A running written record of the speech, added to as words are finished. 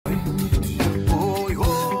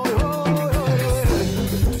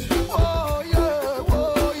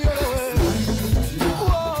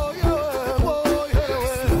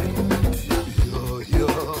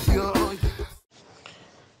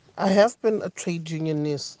I have been a trade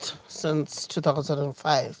unionist since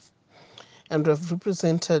 2005 and have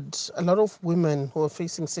represented a lot of women who are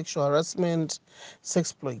facing sexual harassment,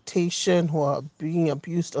 sexploitation, who are being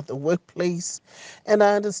abused at the workplace. And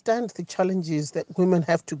I understand the challenges that women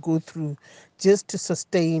have to go through just to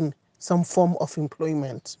sustain some form of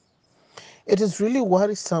employment. It is really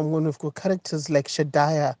worrisome when we've got characters like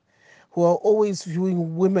Shadaya who are always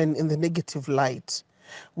viewing women in the negative light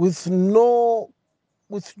with no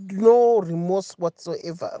remorse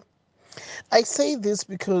whatsoever. I say this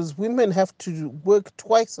because women have to work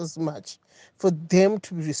twice as much for them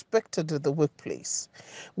to be respected at the workplace.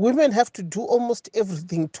 Women have to do almost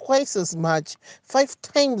everything twice as much, 5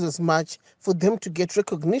 times as much for them to get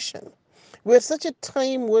recognition. We're at such a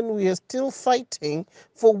time when we are still fighting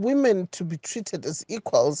for women to be treated as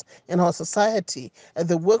equals in our society, at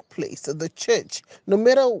the workplace, at the church, no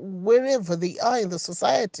matter wherever they are in the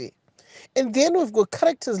society. And then we've got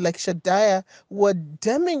characters like Shadaya who are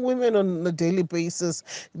damning women on a daily basis,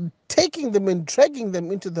 taking them and dragging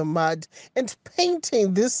them into the mud and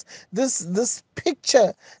painting this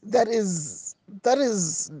picture that is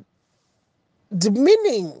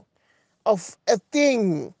demeaning of a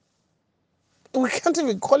thing. We can't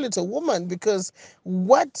even call it a woman because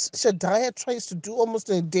what Shadaya tries to do almost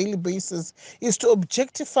on a daily basis is to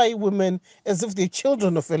objectify women as if they're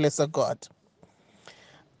children of a lesser god.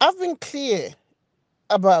 I've been clear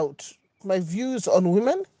about my views on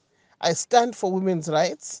women. I stand for women's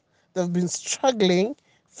rights. They've been struggling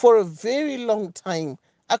for a very long time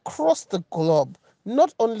across the globe,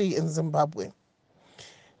 not only in Zimbabwe.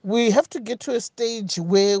 We have to get to a stage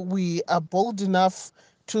where we are bold enough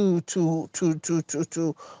to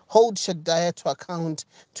hold Shadaya to account,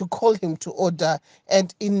 to call him to order,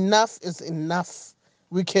 and enough is enough.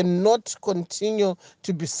 We cannot continue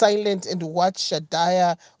to be silent and watch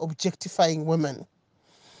Shadaya objectifying women.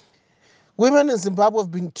 Women in Zimbabwe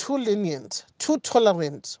have been too lenient, too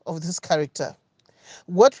tolerant of this character.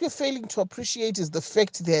 What we're failing to appreciate is the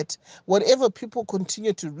fact that whatever people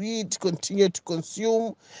continue to read, continue to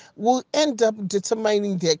consume, will end up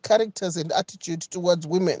determining their characters and attitude towards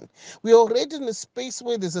women. We are already in a space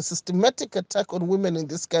where there's a systematic attack on women in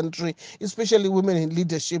this country, especially women in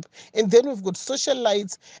leadership. And then we've got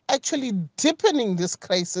socialites actually deepening this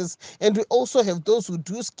crisis. And we also have those who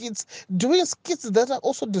do skits, doing skits that are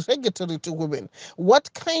also derogatory to women.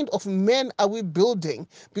 What kind of men are we building?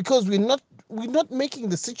 Because we're not making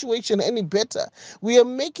the situation any better. We are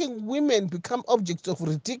making women become objects of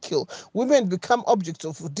ridicule, women become objects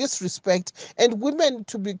of disrespect, and women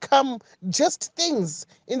to become just things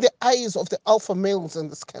in the eyes of the alpha males in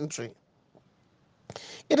this country.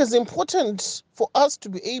 It is important for us to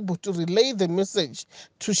be able to relay the message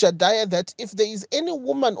to Shadaya that if there is any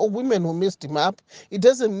woman or women who messed him up, it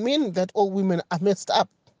doesn't mean that all women are messed up.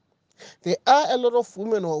 There are a lot of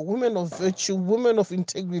women or women of virtue, women of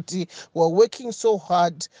integrity who are working so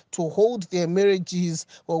hard to hold their marriages,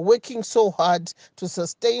 who are working so hard to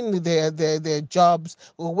sustain their jobs,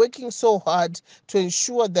 who are working so hard to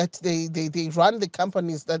ensure that they run the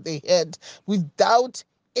companies that they had without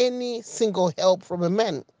any single help from a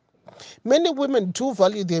man. Many women do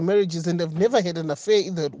value their marriages and have never had an affair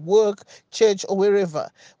either at work, church, or wherever.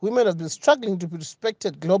 Women have been struggling to be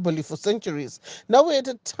respected globally for centuries. Now we're at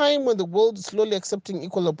a time when the world is slowly accepting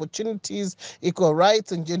equal opportunities, equal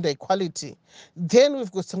rights, and gender equality. Then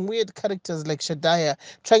we've got some weird characters like Shadaya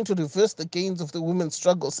trying to reverse the gains of the women's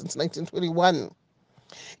struggle since 1921.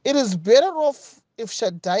 It is better off if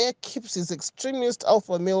Shadaya keeps his extremist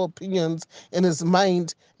alpha male opinions in his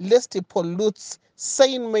mind, lest he pollutes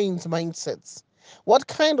sane men's mindsets. What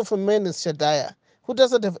kind of a man is Shadaya? Who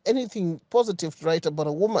doesn't have anything positive to write about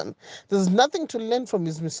a woman? There's nothing to learn from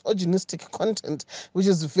his misogynistic content, which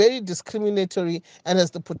is very discriminatory and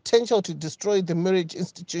has the potential to destroy the marriage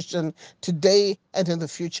institution today and in the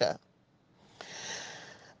future.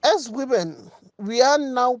 As women, we are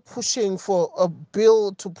now pushing for a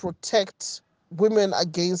bill to protect women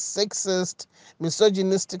against sexist,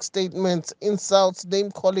 misogynistic statements, insults, name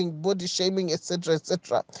calling, body shaming, etc.,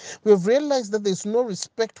 etc. We have realized that there's no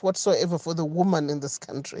respect whatsoever for the woman in this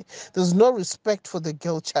country. There's no respect for the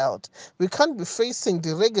girl child. We can't be facing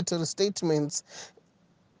derogatory statements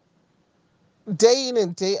day in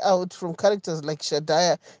and day out from characters like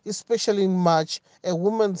Shadaya, especially in March, a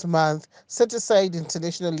Women's Month set aside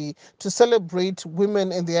internationally to celebrate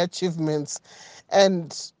women and their achievements.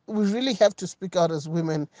 And we really have to speak out as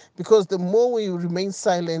women because the more we remain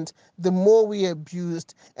silent, the more we are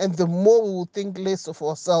abused, and the more we will think less of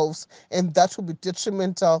ourselves, and that will be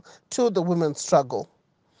detrimental to the women's struggle.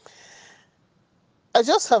 I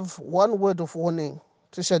just have one word of warning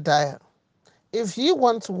to Shadaya. If he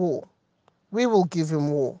wants war, we will give him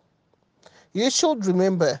war. You should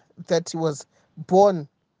remember that he was born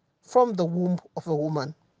from the womb of a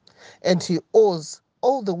woman, and he owes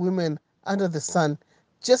all the women under the sun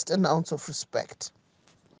just an ounce of respect.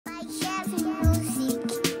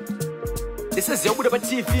 This is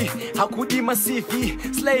Geographically TV, Hakudima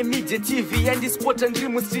CV, Sly Media TV, and this sport and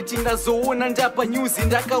dream street in the zone and up a news in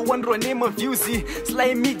Daka one name of views.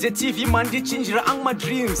 Sly Media TV, man, they change my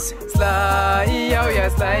dreams. Sly, oh yeah,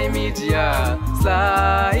 Sly Media.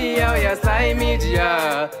 Sly, oh yeah, Sly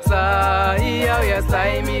Media. Sly, oh yeah,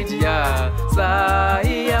 Sly Media. Sly,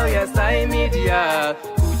 oh yeah, Sly Media.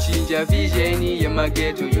 Kuchinja vision, yama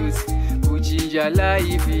ghetto youth. Kuchinja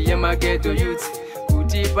life, yama ghetto youth.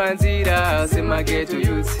 Kutipa nzira sema ghetto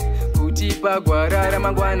youth, kutipa gwarara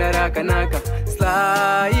mangwana rakanaka.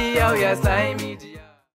 Sly, oh yeah, Sly Media.